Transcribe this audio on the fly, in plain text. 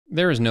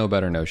There is no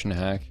better Notion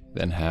hack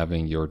than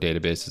having your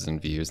databases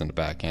and views on the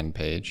backend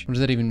page. What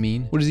does that even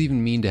mean? What does it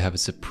even mean to have a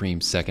supreme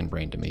second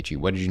brain, Dimitri?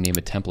 Why did you name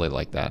a template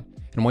like that?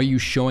 And why are you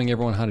showing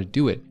everyone how to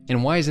do it?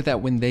 And why is it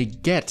that when they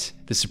get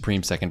the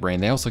supreme second brain,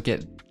 they also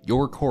get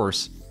your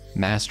course,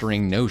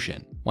 Mastering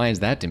Notion? Why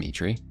is that,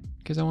 Dimitri?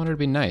 Because I wanted to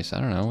be nice.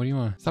 I don't know, what do you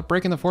want? Stop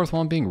breaking the fourth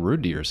wall and being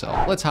rude to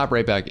yourself. Let's hop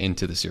right back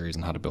into the series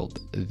on how to build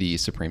the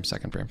supreme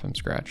second brain from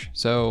scratch.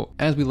 So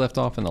as we left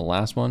off in the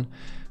last one,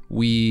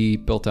 we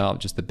built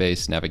out just the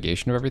base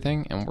navigation of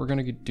everything. And what we're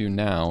gonna do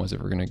now is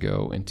that we're gonna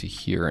go into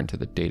here, into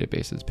the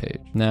databases page.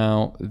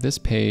 Now, this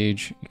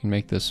page, you can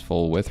make this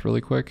full width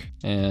really quick.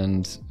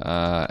 And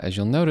as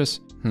you'll notice,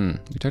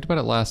 we talked about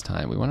it last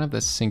time. We wanna have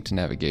this synced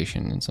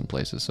navigation in some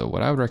places. So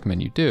what I would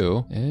recommend you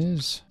do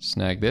is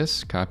snag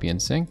this, copy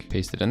and sync,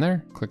 paste it in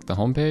there, click the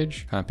home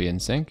page, copy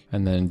and sync,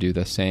 and then do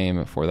the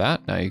same for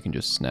that. Now you can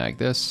just snag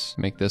this,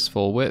 make this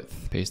full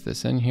width, paste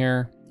this in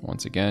here.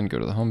 Once again, go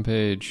to the home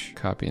page,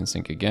 copy and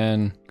sync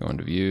again, go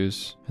into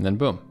views, and then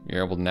boom,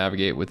 you're able to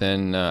navigate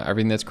within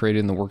everything that's created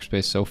in the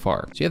workspace so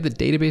far. So you have the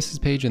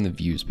databases page and the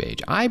views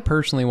page. I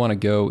personally want to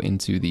go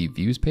into the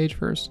views page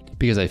first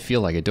because I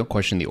feel like I don't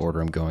question the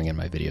order I'm going in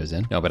my videos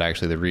in. No, but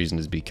actually the reason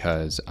is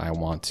because I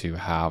want to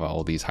have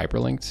all these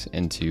hyperlinks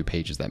into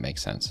pages that make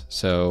sense.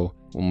 So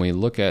when we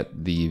look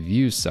at the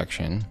views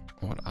section,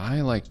 what I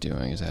like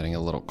doing is adding a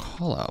little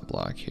call out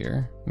block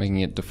here,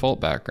 making it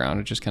default background.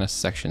 It just kind of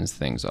sections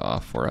things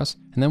off for us.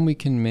 And then we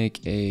can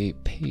make a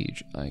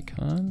page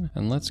icon,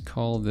 and let's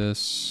call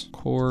this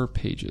core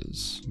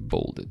pages,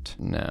 bold it.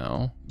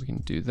 Now we can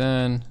do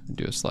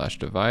a slash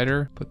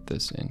divider, put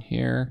this in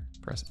here,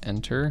 press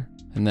enter,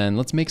 and then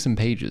let's make some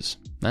pages.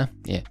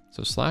 Yeah,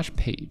 so slash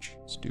page,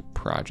 let's do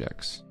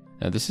projects.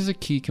 Now this is a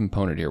key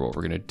component here. What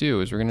we're gonna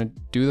do is we're gonna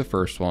do the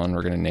first one,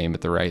 we're gonna name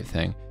it the right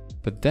thing.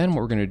 But then what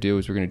we're gonna do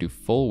is we're gonna do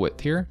full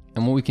width here.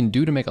 And what we can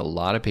do to make a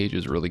lot of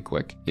pages really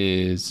quick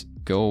is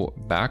go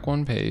back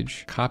one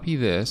page, copy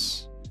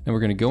this, and we're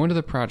gonna go into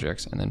the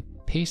projects and then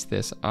paste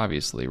this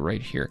obviously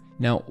right here.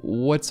 Now,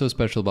 what's so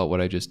special about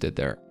what I just did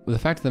there? The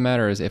fact of the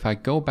matter is if I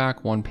go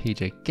back one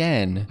page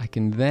again, I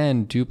can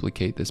then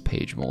duplicate this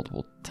page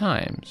multiple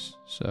times.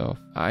 So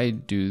if I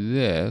do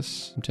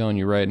this, I'm telling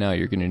you right now,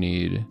 you're gonna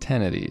need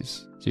 10 of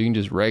these. So you can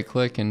just right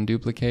click and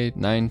duplicate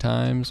 9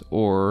 times,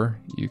 or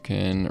you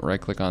can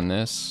right click on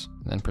this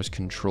and then press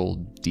Control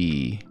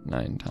D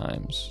 9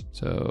 times.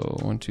 So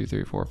 1, 2,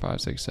 3, 4, 5,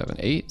 6, 7,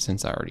 8,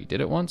 since I already did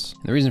it once.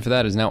 And the reason for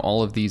that is now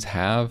all of these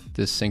have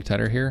this synced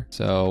header here.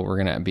 So we're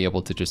gonna be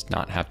able to just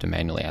not have to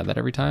manually add that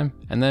every time.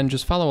 And then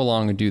just follow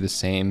along and do the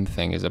same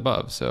thing as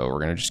above. So we're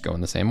gonna just go in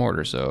the same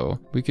order. So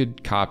we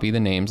could copy the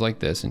names like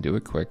this and do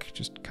it quick.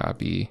 Just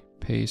copy,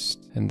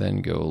 paste, and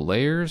then go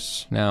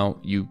layers. Now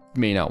you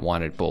may not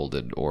want it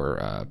bolded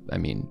or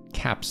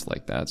caps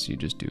like that, so you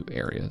just do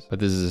areas. But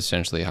this is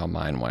essentially how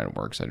mine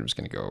works. I'm just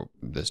gonna go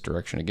this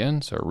direction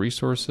again. So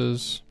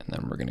resources, and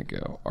then we're gonna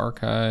go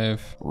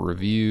archive,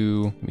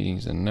 review,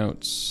 meetings and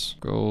notes,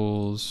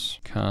 goals,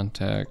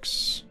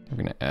 contacts. We're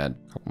gonna add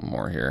a couple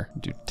more here.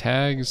 Do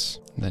tags,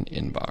 and then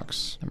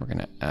inbox. And we're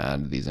gonna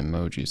add these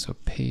emojis, so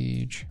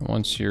page. And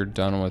once you're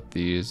done with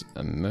these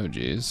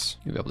emojis,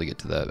 you'll be able to get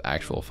to the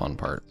actual fun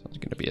part. So it's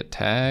gonna be a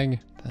tag,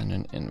 then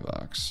an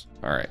inbox.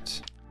 All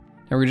right.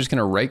 Now we're just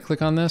gonna right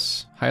click on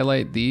this,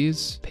 highlight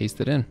these, paste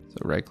it in. So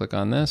right click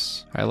on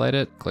this, highlight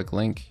it, click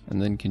link,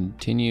 and then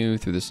continue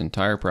through this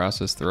entire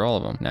process through all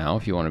of them. Now,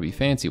 if you wanna be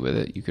fancy with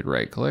it, you could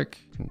right click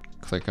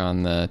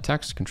on the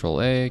text,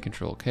 Control A,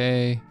 Control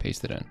K,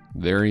 paste it in.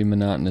 Very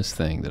monotonous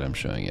thing that I'm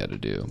showing you how to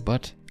do,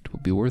 but it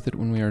will be worth it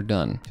when we are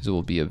done, because it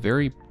will be a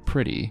very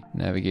pretty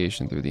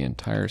navigation through the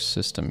entire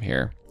system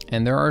here.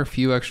 And there are a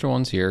few extra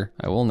ones here.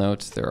 I will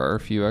note there are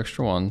a few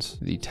extra ones,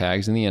 the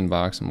tags in the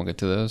inbox, and we'll get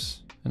to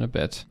those in a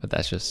bit, but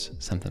that's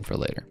just something for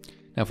later.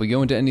 Now, if we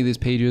go into any of these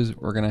pages,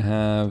 we're gonna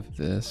have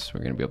this. We're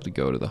gonna be able to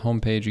go to the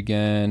home page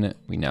again.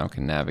 We now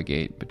can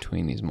navigate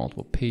between these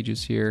multiple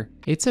pages here.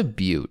 It's a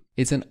beaut.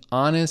 It's an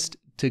honest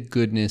to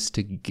goodness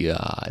to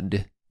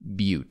God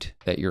beaut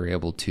that you're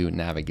able to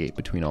navigate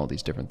between all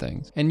these different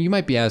things. And you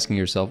might be asking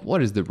yourself,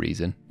 what is the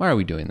reason? Why are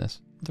we doing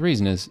this? The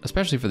reason is,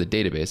 especially for the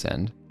database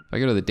end, if I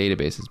go to the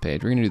databases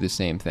page, we're gonna do the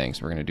same thing.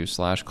 So we're gonna do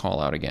slash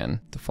call out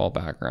again, default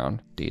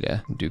background,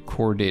 data, and do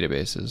core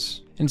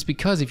databases. And it's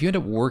because if you end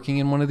up working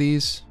in one of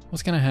these,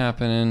 what's gonna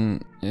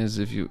happen is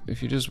if you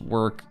just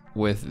work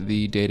with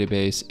the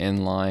database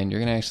inline, you're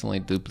gonna accidentally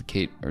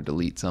duplicate or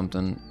delete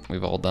something.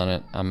 We've all done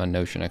it. I'm a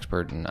Notion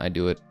expert and I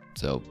do it.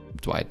 So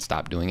that's why I'd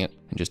stop doing it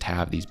and just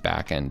have these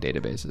back-end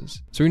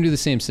databases. So we're gonna do the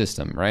same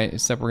system, right?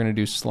 Except we're gonna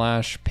do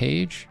slash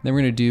page, then we're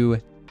gonna do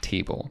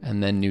table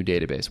and then new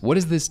database. What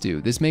does this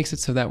do? This makes it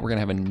so that we're gonna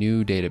have a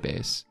new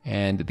database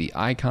and the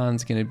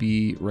icon's gonna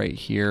be right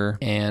here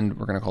and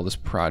we're gonna call this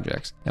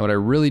projects. Now what I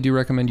really do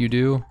recommend you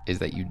do is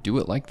that you do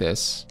it like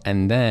this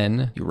and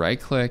then you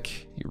right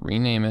click, you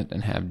rename it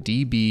and have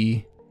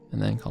DB and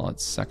then call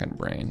it second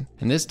brain.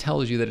 And this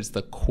tells you that it's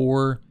the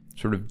core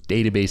sort of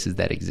databases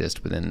that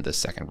exist within the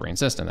second brain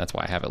system. That's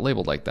why I have it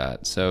labeled like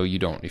that. So you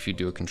don't, if you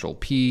do a control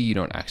P, you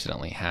don't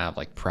accidentally have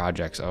like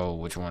projects, oh,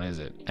 which one is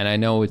it? And I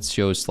know it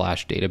shows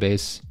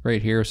 /database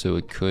right here, so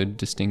it could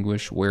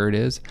distinguish where it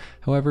is.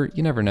 However,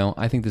 you never know.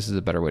 I think this is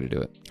a better way to do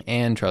it.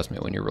 And trust me,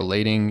 when you're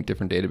relating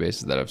different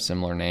databases that have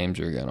similar names,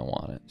 you're gonna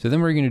want it. So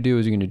then what you're gonna do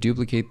is you're gonna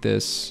duplicate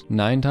this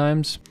 9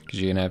 times,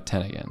 because you're gonna have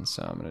 10 again.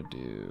 So I'm gonna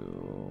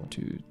do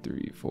 2,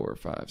 3, 4,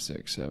 5,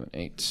 6, 7,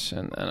 8,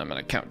 and then I'm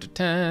gonna count to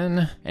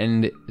 10.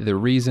 And the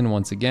reason,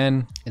 once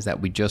again, is that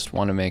we just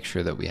wanna make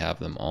sure that we have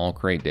them all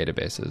create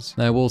databases.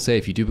 Now I will say,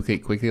 if you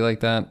duplicate quickly like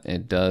that,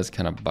 it does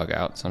kind of bug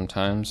out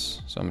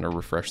sometimes. So I'm gonna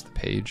refresh the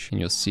page, and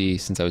you'll see,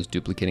 since I was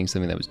duplicating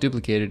something that was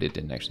duplicated, it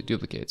didn't actually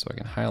duplicate. So I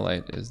can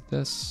highlight is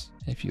this.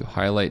 If you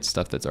highlight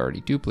stuff that's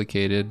already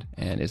duplicated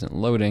and isn't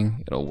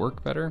loading, it'll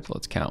work better. So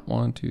let's count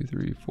 1, 2,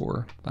 3,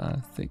 4,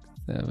 5, 6,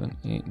 7,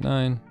 8,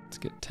 9. Let's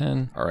get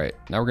 10. All right,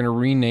 now we're gonna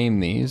rename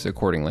these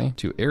accordingly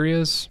to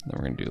areas. Then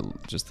we're gonna do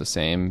just the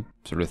same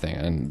sort of thing.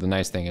 And the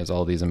nice thing is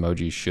all these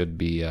emojis should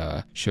be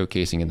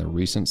showcasing in the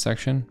recent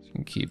section. So you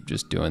can keep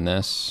just doing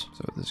this.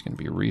 So this is gonna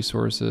be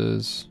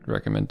resources.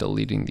 Recommend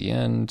deleting the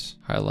end,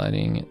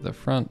 highlighting the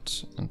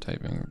front, and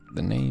typing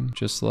the name,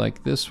 just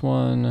like this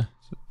one.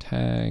 So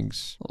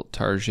tags, little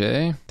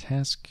target,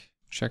 task,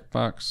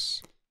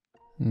 checkbox.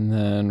 And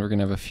then we're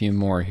gonna have a few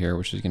more here,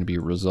 which is gonna be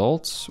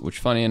results, which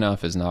funny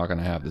enough is not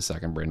gonna have the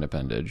second brain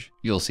appendage.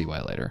 You'll see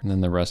why later. And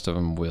then the rest of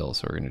them will.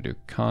 So we're gonna do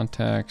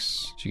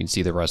contacts. So you can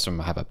see the rest of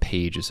them have a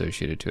page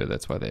associated to it.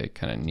 That's why they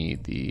kind of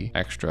need the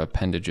extra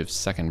appendage of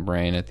second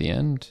brain at the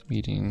end.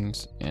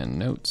 Meetings and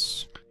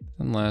notes.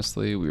 And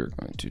lastly, we are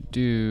going to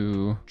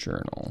do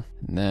journal.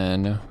 And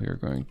then we are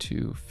going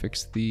to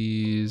fix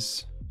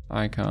these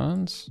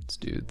icons. Let's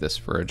do this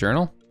for a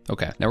journal.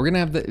 Okay, now we're gonna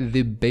have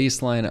the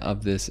baseline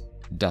of this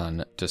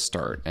done to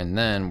start. And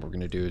then what we're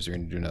gonna do is we're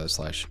gonna do another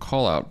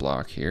 /callout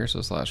block here. So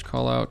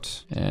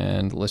 /callout,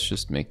 and let's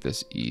just make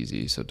this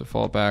easy. So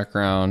default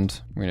background,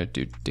 we're gonna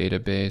do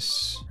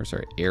database, or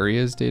sorry,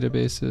 areas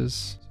databases.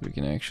 So we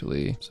can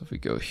actually, so if we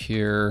go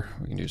here,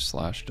 we can do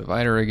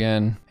 /divider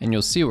again, and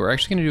you'll see we're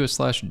actually gonna do a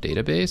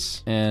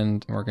 /database,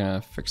 and we're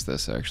gonna fix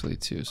this actually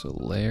too. So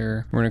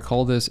layer, we're gonna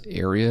call this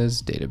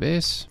areas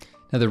database.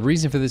 Now the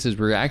reason for this is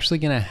we're actually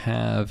gonna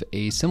have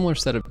a similar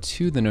setup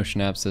to the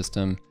Notion app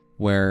system,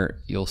 where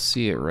you'll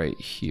see it right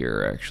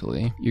here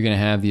actually. You're gonna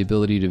have the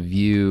ability to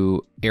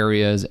view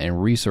areas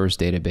and resource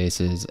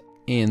databases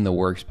in the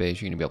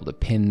workspace. You're gonna be able to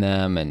pin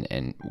them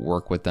and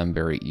work with them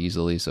very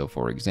easily. So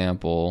for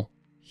example,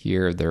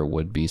 here there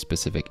would be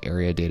specific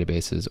area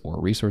databases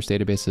or resource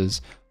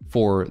databases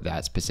for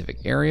that specific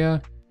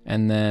area.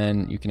 And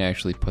then you can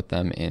actually put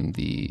them in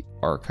the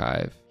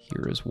archive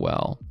here as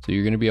well. So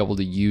you're gonna be able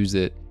to use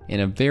it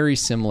in a very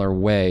similar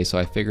way. So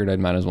I figured I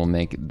might as well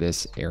make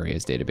this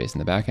areas database in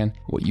the backend.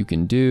 What you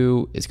can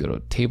do is go to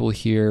table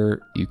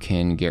here. You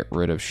can get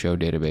rid of show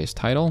database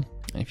title.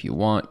 If you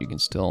want, you can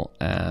still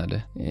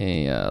add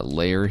a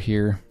layer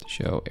here to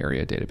show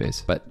area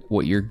database. But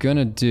what you're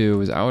gonna do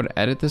is I would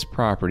edit this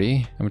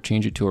property. I'm gonna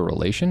change it to a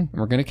relation.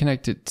 And we're gonna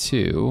connect it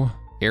to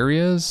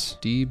areas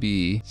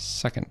DB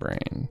second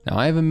brain. Now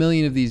I have a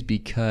million of these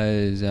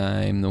because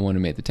I'm the one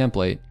who made the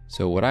template.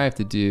 So what I have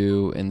to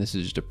do, and this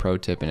is just a pro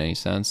tip in any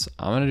sense,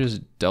 I'm gonna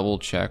just double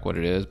check what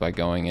it is by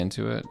going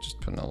into it, just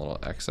putting a little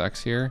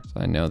XX here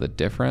so I know the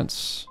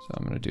difference. So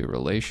I'm gonna do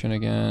relation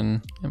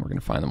again, and we're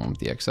gonna find the one with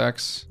the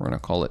XX. We're gonna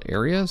call it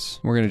areas.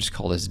 We're gonna just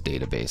call this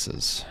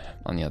databases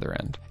on the other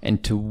end.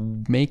 And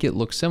to make it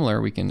look similar,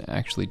 we can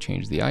actually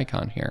change the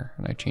icon here,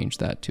 and I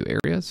changed that to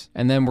areas.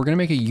 And then we're gonna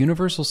make a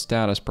universal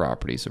status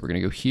property. So we're gonna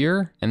go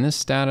here, and this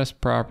status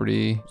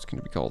property is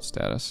gonna be called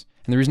status.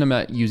 And the reason I'm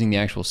not using the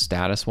actual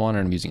status one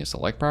and I'm using a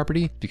select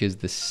property, because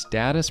the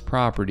status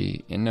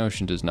property in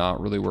Notion does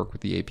not really work with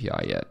the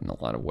API yet in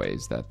a lot of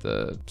ways that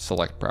the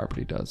select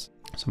property does.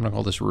 So I'm gonna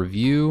call this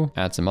review,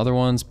 add some other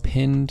ones,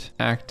 pinned,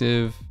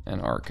 active,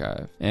 and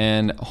archive.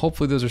 And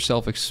hopefully those are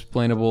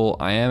self-explainable.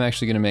 I am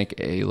actually gonna make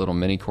a little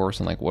mini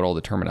course on like what all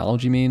the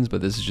terminology means, but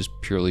this is just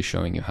purely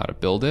showing you how to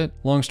build it.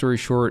 Long story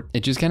short,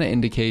 it just kind of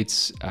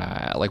indicates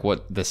like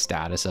what the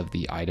status of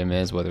the item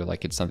is, whether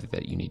like it's something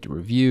that you need to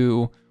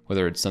review,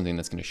 whether it's something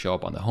that's going to show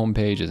up on the home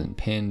page isn't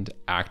pinned,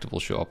 active will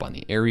show up on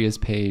the areas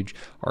page,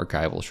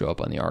 archive will show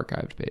up on the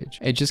archived page.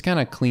 It just kind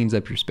of cleans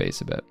up your space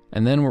a bit.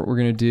 And then what we're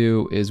going to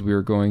do is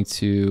we're going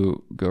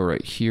to go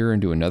right here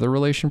and do another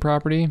relation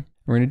property.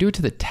 We're going to do it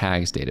to the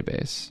tags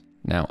database.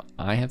 Now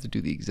I have to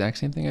do the exact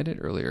same thing I did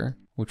earlier,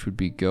 which would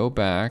be go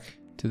back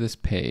to this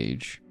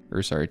page,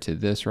 or sorry, to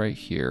this right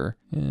here,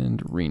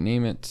 and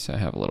rename it. I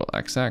have a little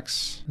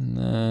XX, and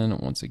then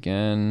once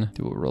again,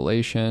 do a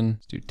relation,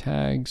 let's do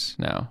tags.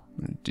 Now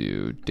I'm gonna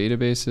do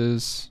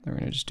databases. Then we're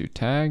gonna just do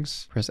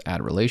tags, press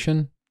add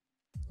relation.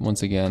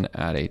 Once again,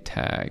 add a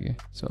tag,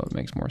 so it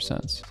makes more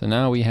sense. So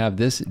now we have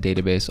this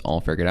database all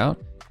figured out.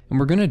 And what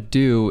we're gonna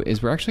do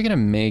is we're actually gonna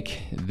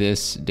make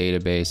this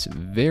database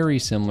very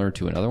similar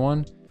to another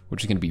one,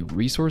 which is gonna be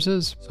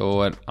resources. So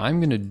what I'm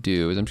gonna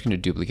do is I'm just gonna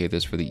duplicate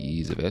this for the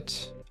ease of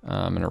it.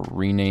 I'm gonna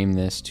rename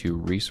this to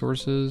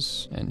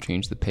resources and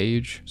change the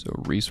page. So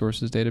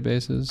resources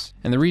databases.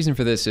 And the reason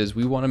for this is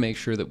we wanna make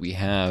sure that we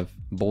have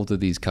both of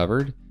these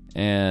covered.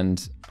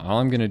 And all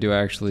I'm gonna do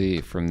actually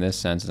from this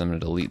sense is I'm gonna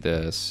delete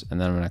this, and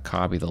then I'm gonna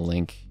copy the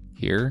link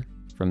here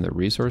from the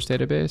resource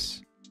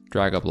database,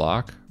 drag a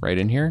block right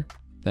in here,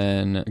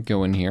 then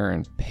go in here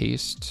and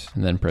paste,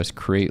 and then press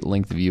create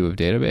linked view of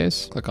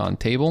database, click on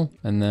table,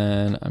 and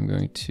then I'm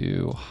going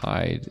to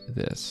hide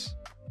this.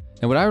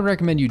 And what I would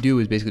recommend you do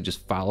is basically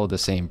just follow the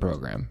same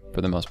program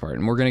for the most part.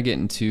 And we're gonna get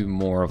into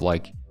more of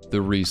like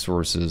the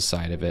resources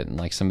side of it and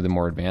like some of the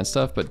more advanced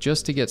stuff. But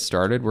just to get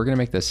started, we're gonna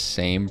make the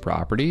same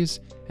properties,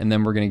 and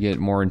then we're gonna get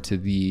more into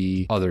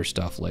the other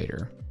stuff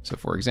later. So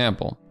for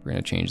example, we're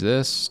gonna change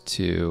this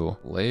to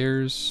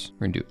layers.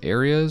 We're gonna do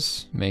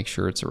areas, make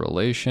sure it's a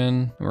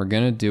relation. And we're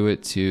gonna do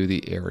it to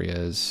the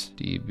areas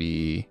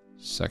DB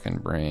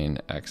second brain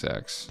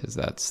XX, because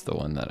that's the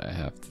one that I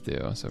have to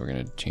do. So we're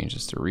gonna change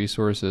this to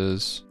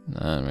resources. And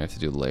then we have to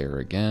do layer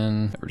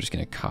again. We're just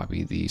gonna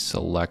copy the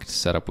select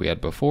setup we had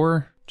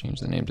before,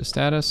 change the name to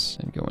status,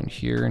 and go in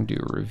here and do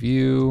a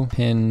review,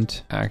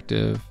 pinned,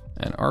 active,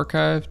 and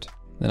archived.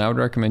 Then I would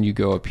recommend you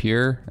go up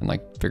here and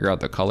like figure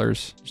out the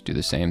colors. Just do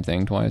the same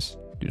thing twice.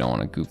 You don't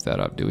want to goof that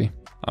up, do we?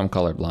 I'm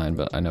colorblind,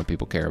 but I know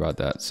people care about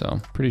that. So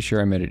pretty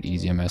sure I made it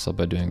easy on myself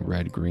by doing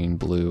red, green,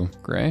 blue,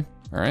 gray.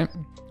 All right.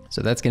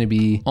 So that's going to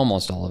be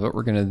almost all of it.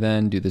 We're going to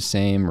then do the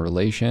same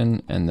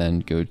relation and then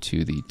go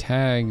to the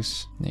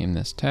tags, name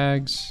this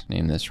tags,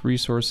 name this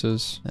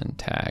resources, and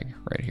tag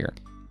right here.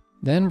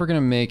 Then we're going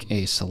to make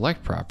a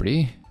select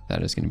property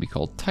that is going to be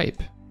called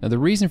type. Now the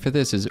reason for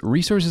this is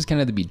resources can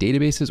either be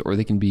databases or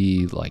they can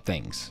be like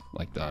things,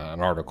 like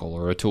an article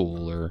or a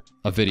tool or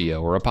a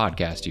video or a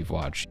podcast you've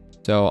watched.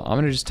 So I'm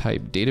gonna just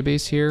type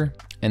database here,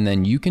 and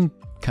then you can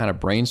kind of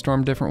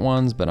brainstorm different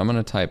ones, but I'm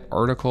gonna type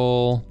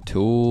article,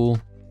 tool,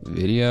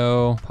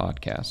 video,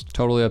 podcast,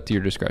 totally up to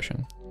your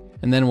discretion.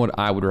 And then what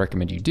I would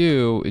recommend you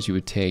do is you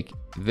would take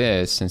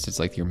this, since it's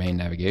like your main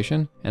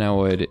navigation, and I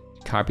would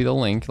copy the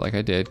link like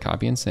I did,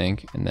 copy and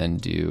sync, and then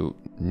do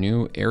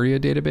new area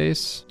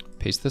database,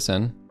 paste this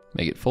in,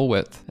 make it full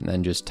width, and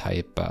then just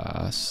type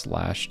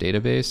slash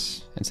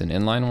database. It's an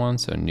inline one,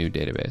 so new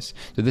database.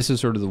 So this is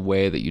sort of the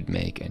way that you'd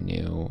make a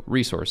new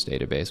resource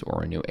database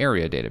or a new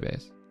area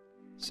database.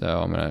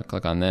 So I'm gonna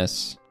click on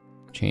this,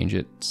 change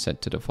it,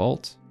 set to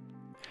default.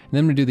 And then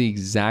I'm gonna do the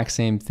exact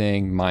same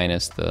thing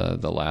minus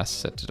the last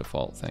set to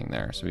default thing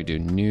there. So we do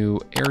new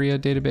area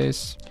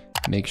database,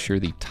 make sure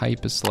the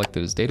type is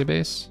selected as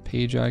database,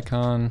 page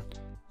icon,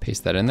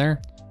 paste that in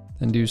there,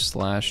 then do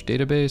slash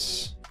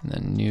database, and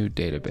then new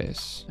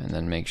database, and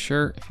then make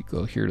sure if you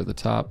go here to the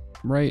top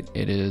right,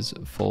 it is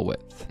full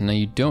width. Now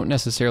you don't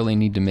necessarily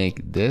need to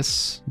make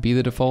this be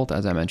the default,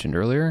 as I mentioned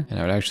earlier, and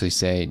I would actually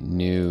say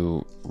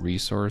new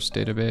resource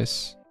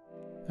database,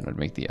 and I'd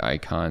make the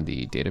icon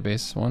the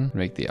database one,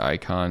 make the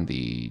icon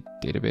the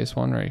database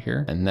one right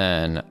here, and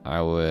then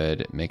I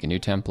would make a new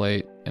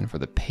template, and for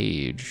the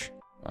page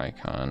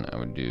icon, I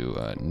would do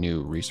a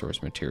new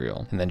resource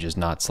material, and then just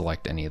not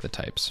select any of the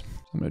types.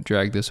 I'm gonna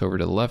drag this over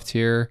to the left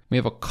here. We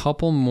have a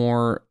couple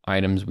more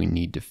items we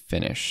need to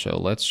finish. So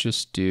let's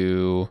just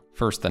do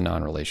first the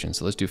non-relation.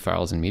 So let's do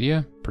files and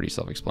media, pretty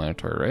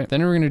self-explanatory, right?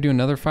 Then we're gonna do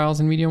another files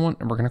and media one,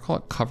 and we're gonna call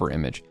it cover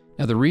image.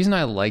 Now the reason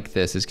I like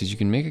this is because you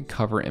can make a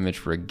cover image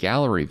for a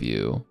gallery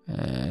view,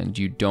 and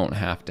you don't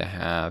have to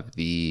have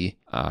the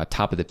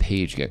top of the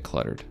page get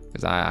cluttered,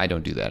 because I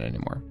don't do that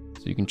anymore.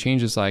 So you can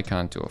change this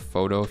icon to a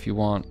photo if you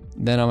want.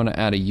 Then I'm gonna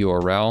add a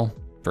URL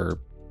for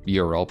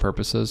URL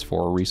purposes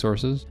for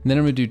resources. And then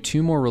I'm gonna do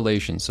two more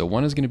relations. So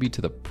one is gonna be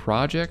to the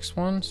projects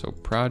one. So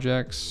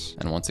projects,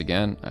 and once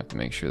again, I have to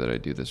make sure that I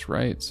do this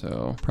right.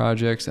 So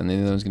projects, and then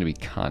the other one's gonna be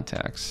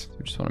contacts.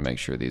 We just wanna make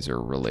sure these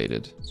are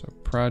related. So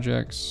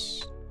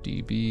projects,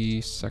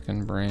 DB,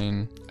 second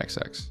brain,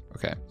 XX.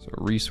 Okay, so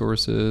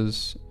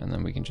resources, and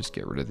then we can just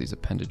get rid of these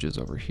appendages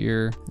over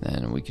here.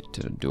 Then we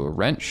could do a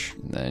wrench,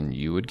 and then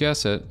you would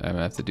guess it, I'm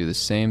gonna have to do the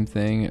same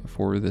thing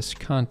for this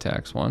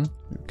contacts one.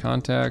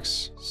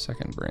 Contacts,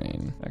 second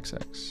brain,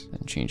 XX,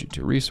 and change it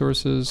to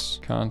resources,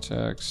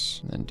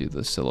 contacts, and then do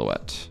the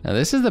silhouette. Now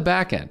this is the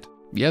back end.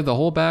 You have the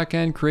whole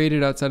backend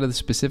created outside of the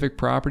specific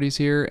properties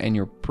here, and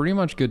you're pretty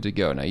much good to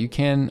go. Now you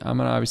can, I'm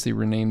gonna obviously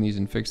rename these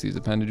and fix these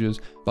appendages,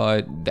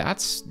 but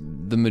that's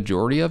the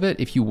majority of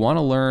it. If you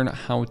wanna learn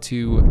how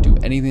to do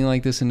anything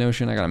like this in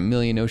Notion, I got a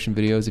million Notion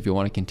videos. If you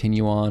wanna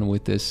continue on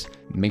with this,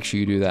 make sure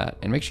you do that.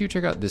 And make sure you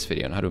check out this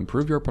video on how to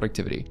improve your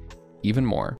productivity even more.